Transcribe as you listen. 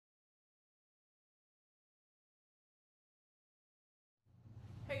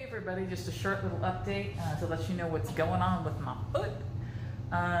Hey everybody, just a short little update to let you know what's going on with my foot.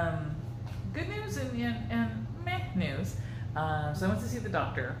 Good news and meh news. So I went to see the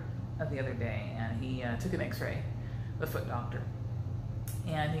doctor the other day and he took an x-ray, the foot doctor.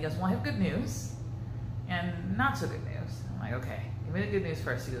 And he goes, well, I have good news and not so good news. I'm like, okay, give me the good news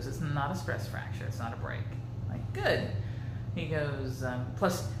first. He goes, it's not a stress fracture, it's not a break. I'm like, good. He goes,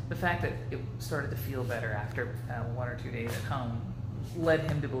 plus the fact that it started to feel better after 1 or 2 days at home led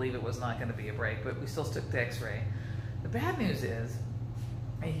him to believe it was not going to be a break, but we still took the x-ray. The bad news is,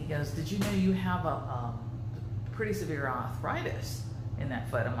 he goes, did you know you have a pretty severe arthritis in that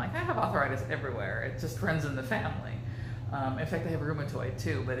foot? I'm like, I have arthritis everywhere. It just runs in the family. In fact, I have rheumatoid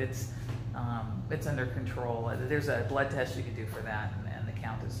too, but it's under control. There's a blood test you can do for that, and the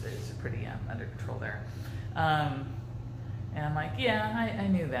count is pretty under control there. And I'm like, yeah, I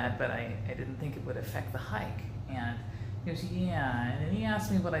knew that, but I didn't think it would affect the hike. And he goes, yeah, and then he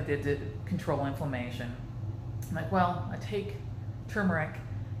asked me what I did to control inflammation. I'm like, well, I take turmeric,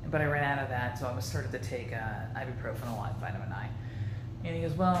 but I ran out of that, so I started to take ibuprofen, a lot of vitamin I. And he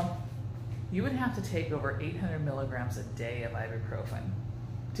goes, well, you would have to take over 800 milligrams a day of ibuprofen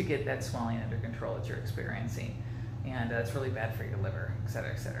to get that swelling under control that you're experiencing. And it's really bad for your liver, et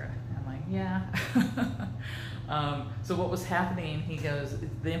cetera, et cetera. I'm like, yeah. So what was happening, he goes,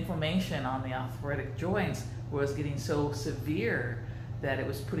 the inflammation on the arthritic joints was getting so severe that it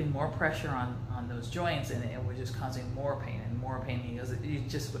was putting more pressure on those joints, and it was just causing more pain and more pain. He goes, it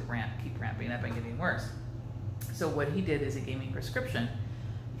just would keep ramping up and getting worse. So what he did is he gave me a prescription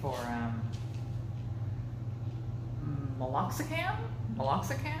for meloxicam,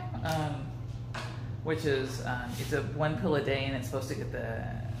 which is it's a 1 pill a day, and it's supposed to get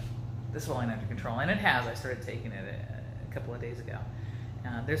the swelling under control, and it has. I started taking it a couple of days ago.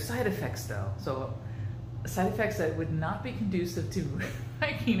 There's side effects though, so side effects that would not be conducive to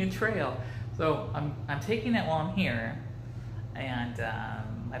hiking a trail. So I'm taking it while I'm here, and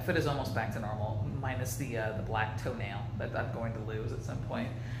my foot is almost back to normal, minus the black toenail that I'm going to lose at some point.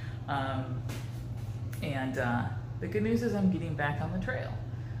 The good news is I'm getting back on the trail.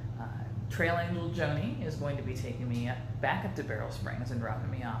 Trail Angel Joni is going to be taking me back up to Barrel Springs and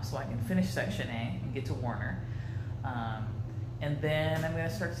dropping me off so I can finish Section A and get to Warner. And then I'm going to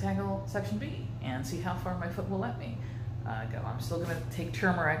start to tackle Section B and see how far my foot will let me go. I'm still going to take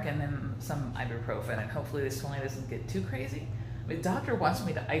turmeric and then some ibuprofen, and hopefully this swelling doesn't get too crazy. The doctor wants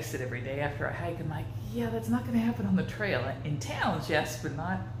me to ice it every day after I hike. I'm like, yeah, that's not going to happen on the trail. In towns, yes, but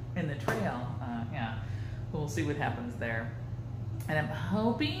not in the trail. Yeah, we'll see what happens there. And I'm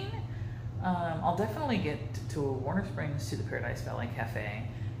hoping I'll definitely get to Warner Springs to the Paradise Valley Cafe,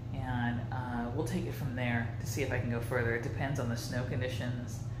 and we'll take it from there to see if I can go further. It depends on the snow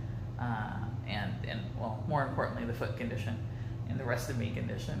conditions and well, more importantly, the foot condition and the rest of me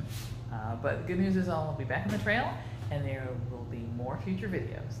condition. But the good news is I'll be back on the trail, and there will be more future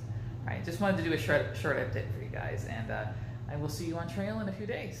videos. All right, just wanted to do a short update for you guys, and I will see you on trail in a few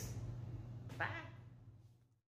days.